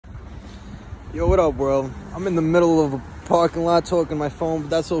Yo, what up, world? I'm in the middle of a parking lot talking to my phone, but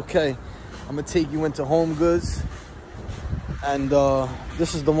that's okay. I'm gonna take you into Homegoods, and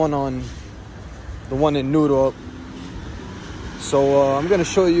this is the one in Newdorp. So I'm gonna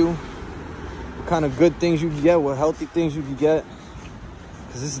show you what kind of good things you can get, what healthy things you can get,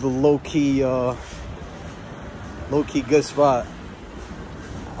 because this is the low-key good spot.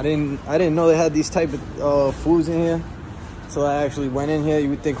 I didn't know they had these type of foods in here. So I actually went in here. You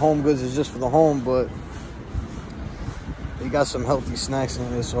would think Homegoods is just for the home, but they got some healthy snacks in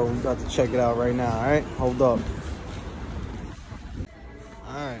here, so we're about to check it out right now. All right, hold up.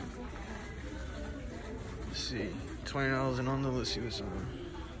 All right, let's see, $20 and under. Let's see what's on.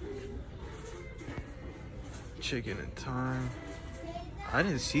 Chicken and thyme. I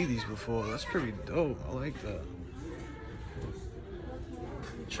didn't see these before. That's pretty dope. I like that.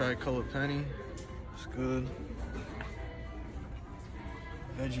 Tricolor penny. It's good.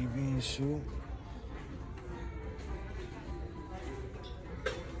 Veggie bean soup.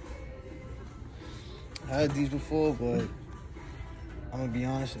 I had these before, but I'm gonna be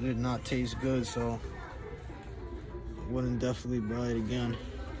honest, it did not taste good, so I wouldn't definitely buy it again.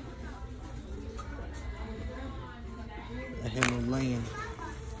 A Himalayan.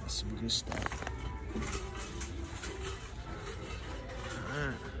 That's some good stuff.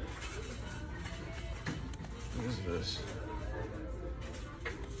 Alright. What is this?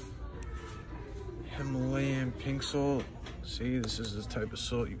 Himalayan pink salt. See, this is the type of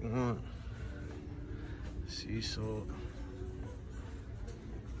salt you want. Sea salt.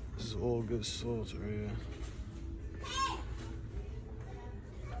 This is all good salts right here.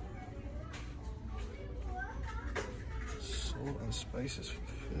 Salt and spices for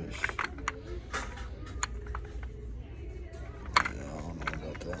fish. Yeah, I don't know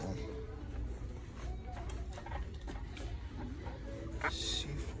about that one.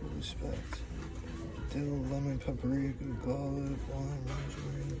 Seafood respect. Dill, lemon, paprika, garlic, lime,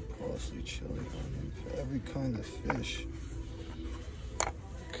 marjoram, parsley, chili, onion, for every kind of fish.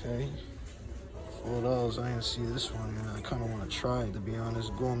 Okay. $4. I didn't see this one, and I kind of want to try it, to be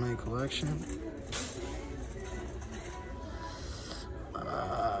honest. Gourmet collection.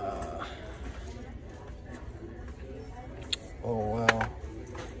 Oh, wow.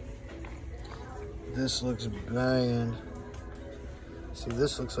 This looks banging. See,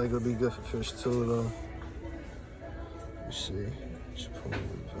 this looks like it'll be good for fish too, though. Let me see.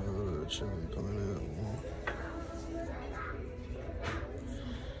 Chipotle, chili, pineapple.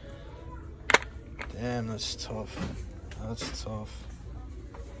 Damn, that's tough. That's tough.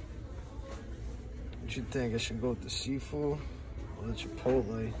 What you think? I should go with the seafood or the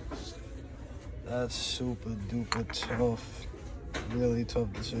chipotle? That's super duper tough. Really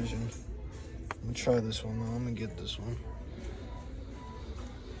tough decision. I'm gonna try this one though. I'm gonna get this one.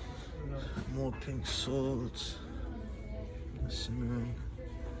 More pink salt. Simmering.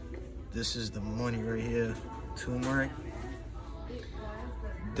 This is the money right here. Turmeric.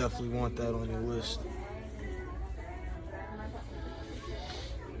 Definitely want that on your list.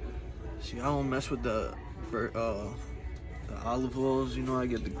 See, I don't mess with the olive oils. You know, I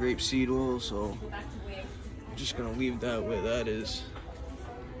get the grapeseed oil, so I'm just gonna leave that where that is.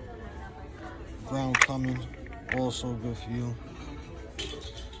 Brown cumin, also good for you.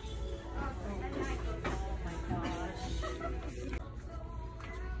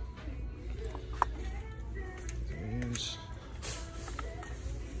 There's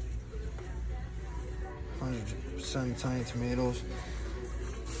 100% Italian tomatoes.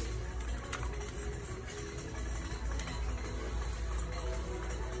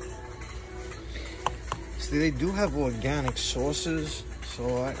 See, they do have organic sauces,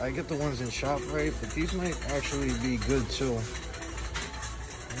 so I get the ones in ShopRite, but these might actually be good too.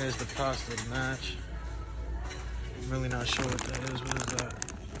 And there's the pasta match. I'm really not sure what that is. What is that?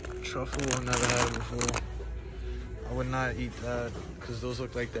 Truffle? I've never had it before. I would not eat that because those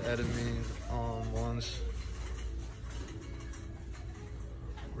look like the edamame ones.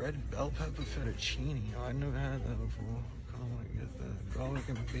 Red bell pepper fettuccine. Oh, I never had that before. I kind of want to get that. Garlic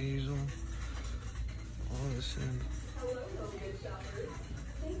and basil. All this in.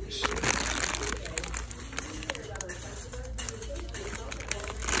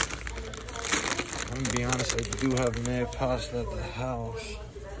 I'm gonna be honest, I do have mad pasta at the house.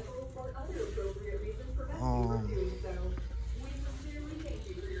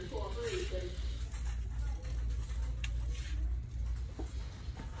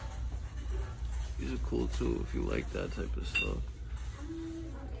 These are cool too if you like that type of stuff.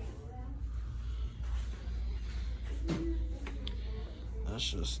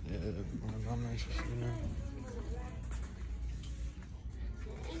 That's just, yeah, I'm interested in that.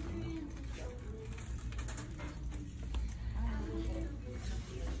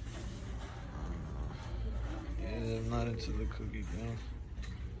 into the cookie dough.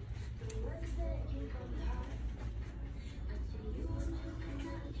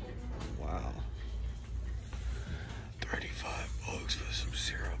 Wow. 35 bucks for some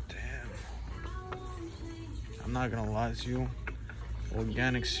syrup, damn. I'm not gonna lie to you.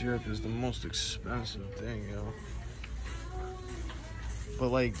 Organic syrup is the most expensive thing, yo. But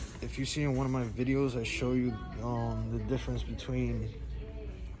like, if you see in one of my videos, I show you the difference between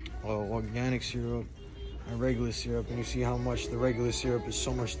organic syrup and regular syrup, and you see how much the regular syrup is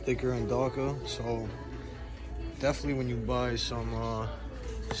so much thicker and darker. So definitely when you buy some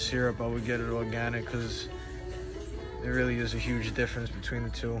syrup, I would get it organic, because there really is a huge difference between the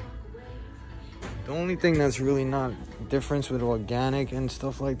two. The only thing that's really not difference with organic and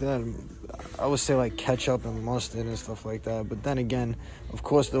stuff like that, I would say like ketchup and mustard and stuff like that. But then again, of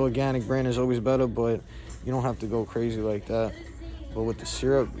course the organic brand is always better, but you don't have to go crazy like that. But with the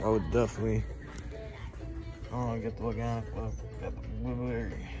syrup, I would definitely get the organic. Got the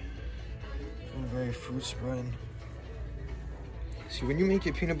blueberry fruit spread. See, when you make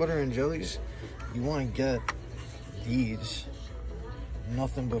your peanut butter and jellies, you want to get these,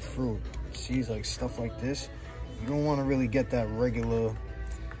 nothing but fruit. See, like stuff like this, you don't want to really get that regular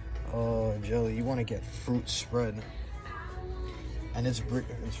jelly. You want to get fruit spread, and it's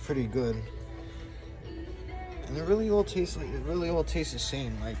pretty good. And it really all tastes the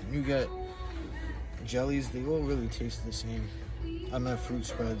same. Like when you get jellies, they all really taste the same. I meant fruit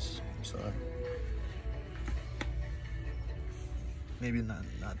spreads. I'm sorry. Maybe not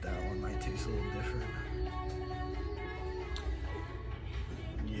that one. Might taste a little different.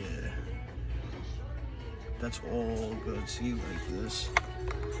 Yeah. That's all good. See, like this.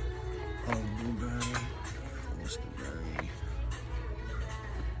 Blueberry, berry.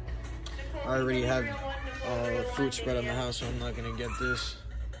 I already have fruit spread in the house, so I'm not gonna get this.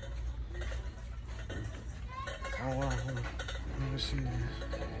 Oh wow, hold on. Let me see this.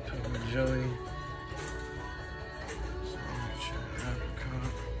 Pepper jelly.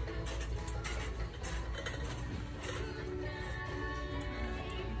 Apricot.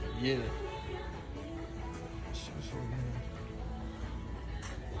 Yeah.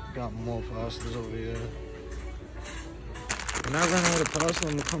 Got more pastas over here. When I run out of pasta,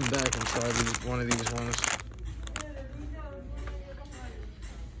 I'm gonna come back and try one of these ones.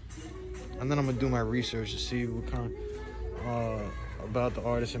 And then I'm gonna do my research to see what kind about the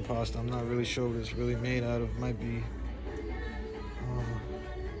artisan pasta. I'm not really sure what it's really made out of. Might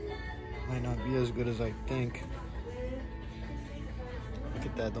not be as good as I think. Look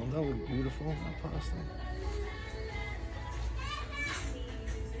at that, don't that look beautiful, that pasta?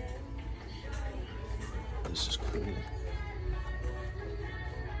 This is cool.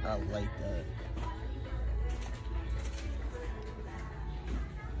 I like that.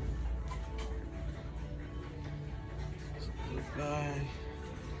 It's a good guy.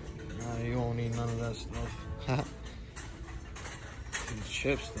 Nah, you don't need none of that stuff. These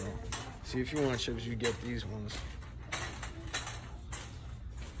chips though. See, if you want chips, you get these ones.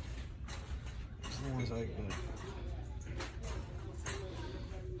 These are the ones I get.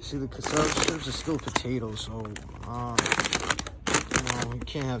 See, the cassava chips are still potatoes, so you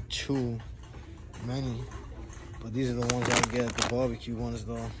can't have too many. But these are the ones I get, the barbecue ones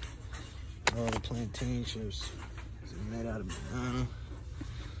though. The plantain chips. They're made out of banana.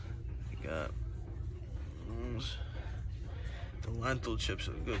 You got the lentil chips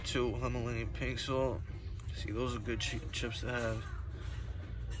are good too. Himalayan pink salt. See, those are good chips to have.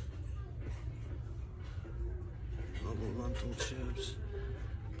 Little lentil chips.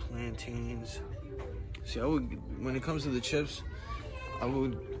 Plantains. See, when it comes to the chips, I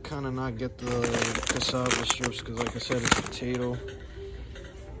would kind of not get the cassava strips because, like I said, it's potato.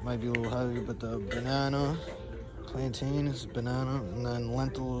 Might be a little heavy, but the banana, plantain is banana, and then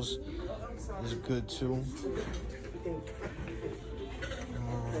lentils is good too.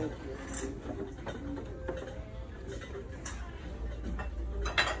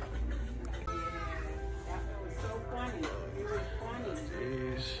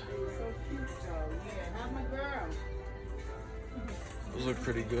 Those look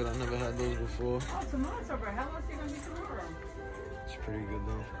pretty good. I never had those before. Oh, tomorrow's over. How much are you gonna be tomorrow? It's pretty good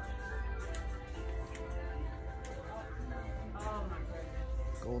though. Oh my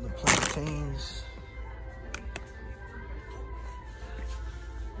goodness. Golden plantains.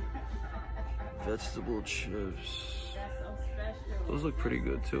 Vegetable chips. That's so special. Those look pretty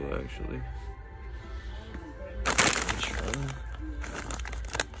good too, actually.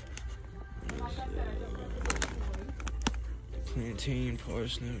 Plantain,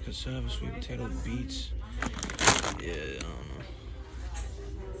 parsnip, cassava, sweet potato, beets. Yeah, I don't know.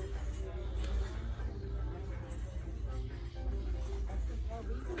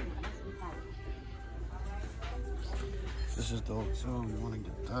 dope too. You want to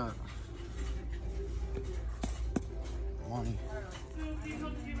get that. Money.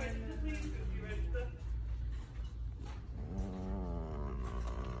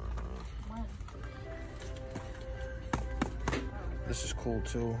 This is cool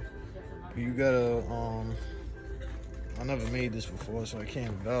too. You gotta, I never made this before, so I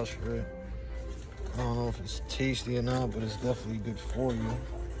can't vouch for it. I don't know if it's tasty or not, but it's definitely good for you.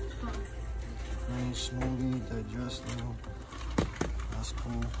 Green smoothie, digestible. That's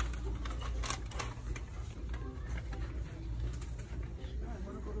cool.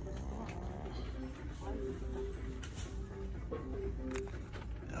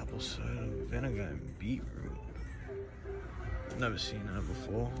 Apple cider vinegar and beetroot. Never seen that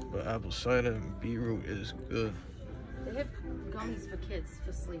before, but apple cider and beetroot is good. They have gummies for kids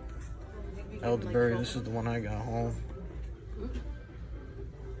for sleep. Elderberry, this is the one I got home.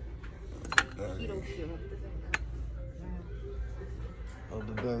 Keto syrup.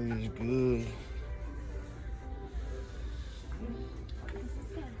 Elderberry is good.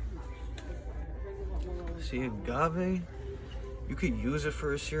 See, agave, you could use it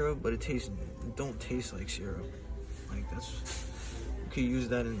for a syrup, but it don't taste like syrup. Like you could use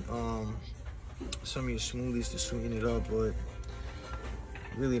that in some of your smoothies to sweeten it up, but it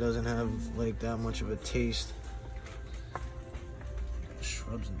really doesn't have like that much of a taste.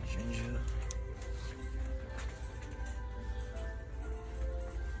 Shrubs and ginger.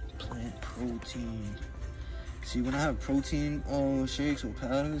 Plant protein. See, when I have protein shakes or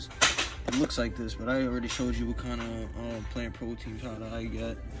powders, it looks like this, but I already showed you what kind of plant protein powder I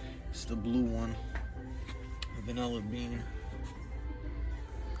get. It's the blue one. Vanilla bean.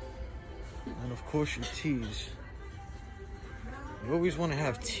 And of course your teas. You always want to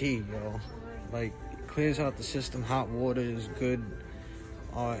have tea, yo. Like, it clears out the system. Hot water is good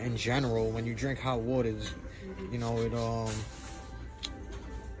in general. When you drink hot waters, you know, it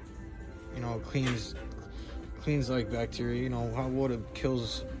cleans like bacteria. You know, hot water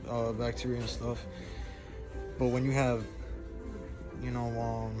kills bacteria and stuff. But when you have, you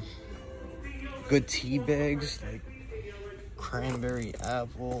know, good tea bags like cranberry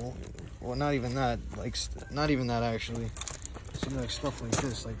apple, or not even that, like not even that actually. See, like stuff like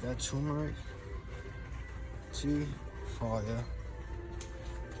this, like that turmeric tea, fire.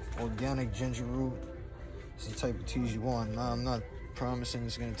 Organic ginger root. It's the type of teas you want. Now, I'm not promising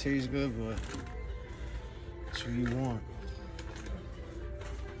it's gonna taste good, but it's what you want.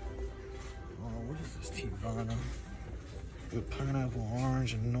 Oh, what is this tea, Vana? With pineapple,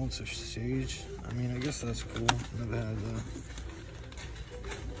 orange, and notes of sage. I mean, I guess that's cool. Never had that.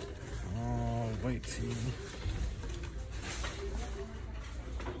 Oh, white tea.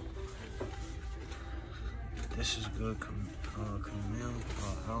 This is good. Camille.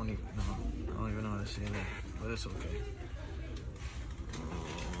 I don't even know how to say that, but it's okay.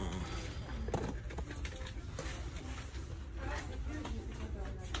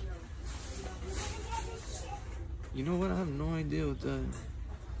 You know what? I have no idea what that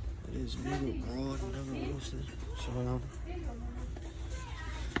is. Maybe broad, never roasted. So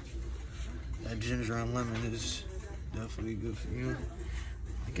that ginger and lemon is definitely good for you.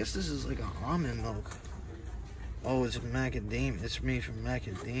 I guess this is like an almond milk. Oh, it's macadamia. It's made from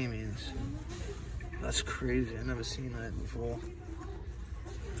macadamias. That's crazy. I've never seen that before.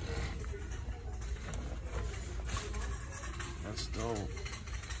 That's dope.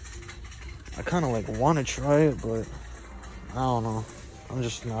 I kind of like want to try it, but I don't know. I'm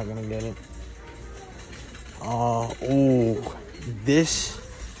just not gonna get it. Oh, this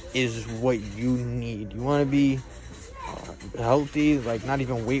is what you need. You want to be healthy, like not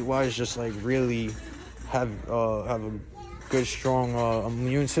even weight-wise, just like really have a good, strong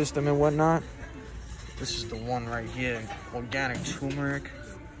immune system and whatnot. This is the one right here. Organic turmeric,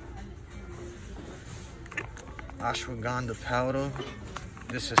 ashwagandha powder.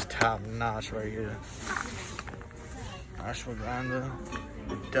 This is top notch right here. Ashwagandha,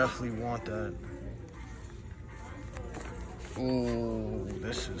 you definitely want that. Oh,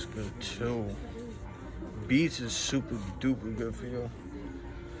 this is good too. Beets is super duper good for you.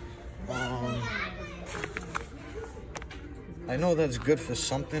 I know that's good for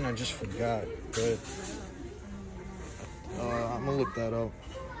something, I just forgot, but I'm gonna look that up.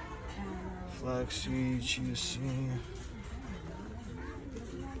 Flaxseed, chia seed.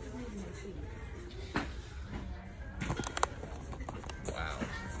 Wow.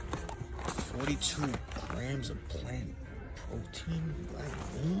 42 grams of plant protein, black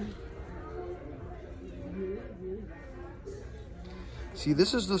bean. See,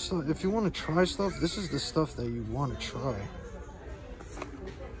 this is the stuff, if you want to try stuff, this is the stuff that you want to try.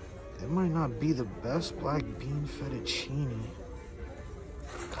 It might not be the best black bean fettuccine.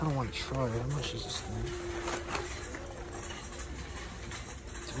 kind of want to try it. How much is this thing?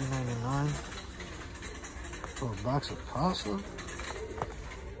 $3.99 for a box of pasta?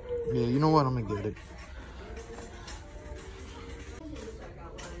 Yeah, you know what? I'm gonna get it.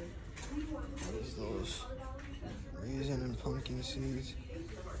 What is those? Raisin and pumpkin seeds.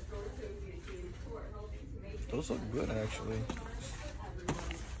 Those look good, actually.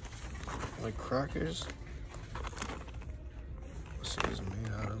 Like crackers. What's this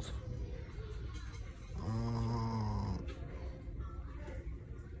made out of?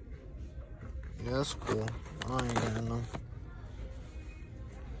 Yeah, that's cool. I ain't getting them.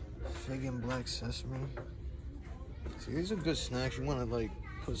 Fig and black sesame. See, these are good snacks. You want to like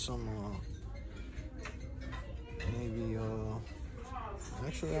put some, maybe,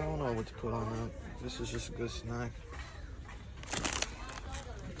 actually, I don't know what to put on that. This is just a good snack.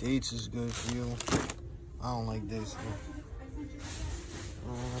 Dates is good for you. I don't like dates though.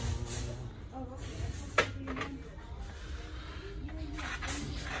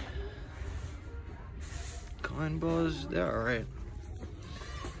 Kind bars, they're alright.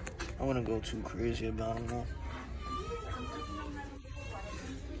 I wouldn't go too crazy about them though.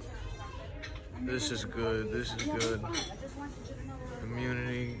 This is good. This is good.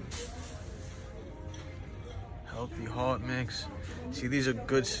 Immunity. Healthy heart mix. See, these are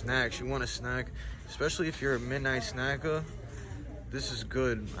good snacks. You want a snack, especially if you're a midnight snacker. This is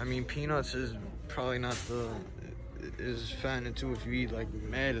good. I mean, peanuts is probably not the is fattening too if you eat like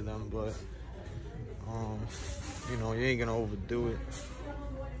mad of them, but you know, you ain't gonna overdo it.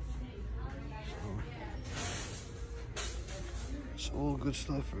 So, it's all good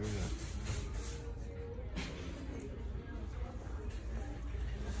stuff right here.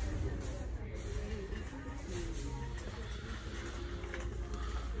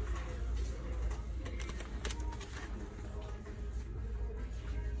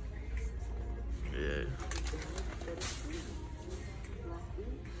 Yeah.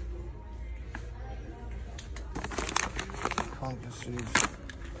 Pumpkin seeds,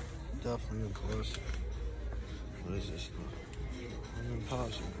 definitely a plus. What is this stuff? Lemon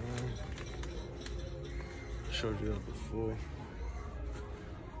pops and grains. Showed you that before.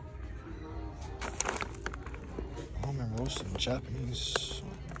 Almond roasted Japanese.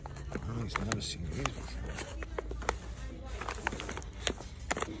 I've never seen these before.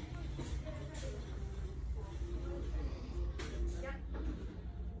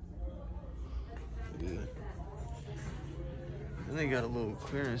 And they got a little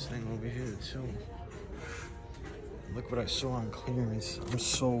clearance thing over here too. Look what I saw on clearance.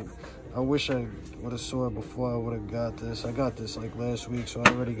 I wish I would have saw it before I would have got this. I got this like last week, so I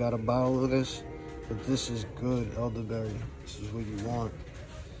already got a bottle of this. But this is good, elderberry. This is what you want.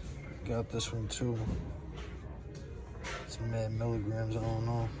 Got this one too. It's mad milligrams, I don't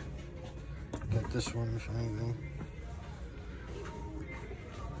know. Got this one if anything.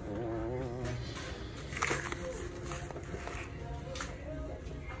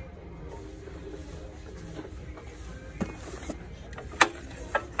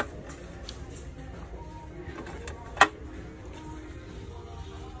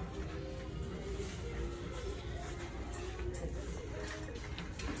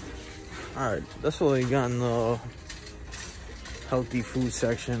 Alright, that's what we got in the healthy food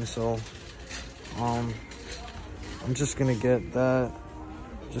section, so I'm just gonna get that,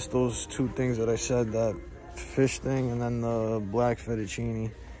 just those two things that I said, that fish thing and then the black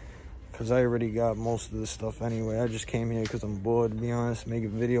fettuccine, because I already got most of this stuff anyway. I just came here because I'm bored, to be honest, make a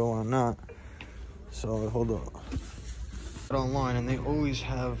video or not. So hold up, online, and they always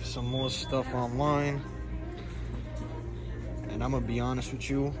have some more stuff online. And I'm gonna be honest with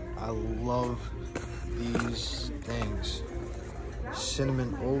you, I love these things.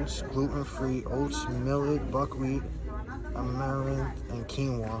 Cinnamon oats, gluten-free oats, millet, buckwheat, amaranth, and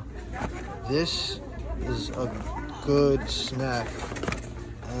quinoa. This is a good snack.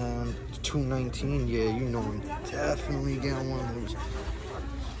 And $2.19, yeah, you know I'm definitely getting one of those.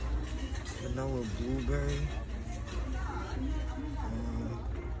 Vanilla blueberry.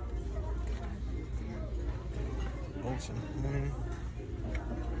 Oats and honey.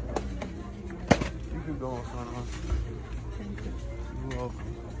 You could go in front of us. You're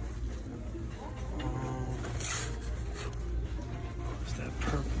welcome. What's that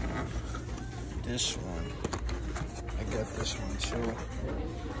purple? This one. I got this one too.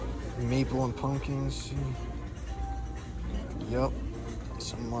 Maple and pumpkins. Yup.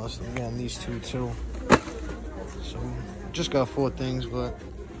 It's a must. I'm getting these two too. So, just got 4 things, but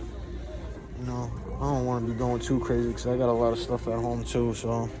you know, I don't want to be going too crazy because I got a lot of stuff at home too,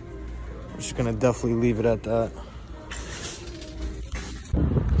 so I'm just gonna definitely leave it at that.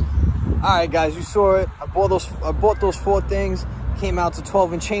 right, guys, you saw it. I bought those 4 things. Came out to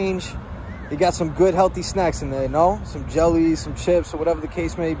 12 and change. You got some good healthy snacks in there, you know? Some jellies, some chips, or whatever the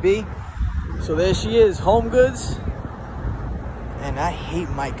case may be. So there she is, Homegoods. And I hate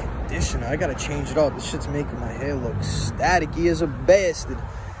my conditioner. I gotta change it up. This shit's making my hair look staticky as a bastard.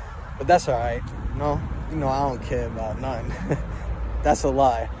 But that's all right. You know, I don't care about nothing. That's a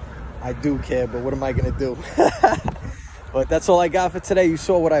lie. I do care, but what am I gonna do? But that's all I got for today. You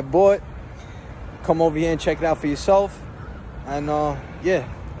saw what I bought. Come over here and check it out for yourself. And yeah,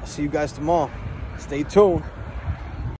 I'll see you guys tomorrow. Stay tuned.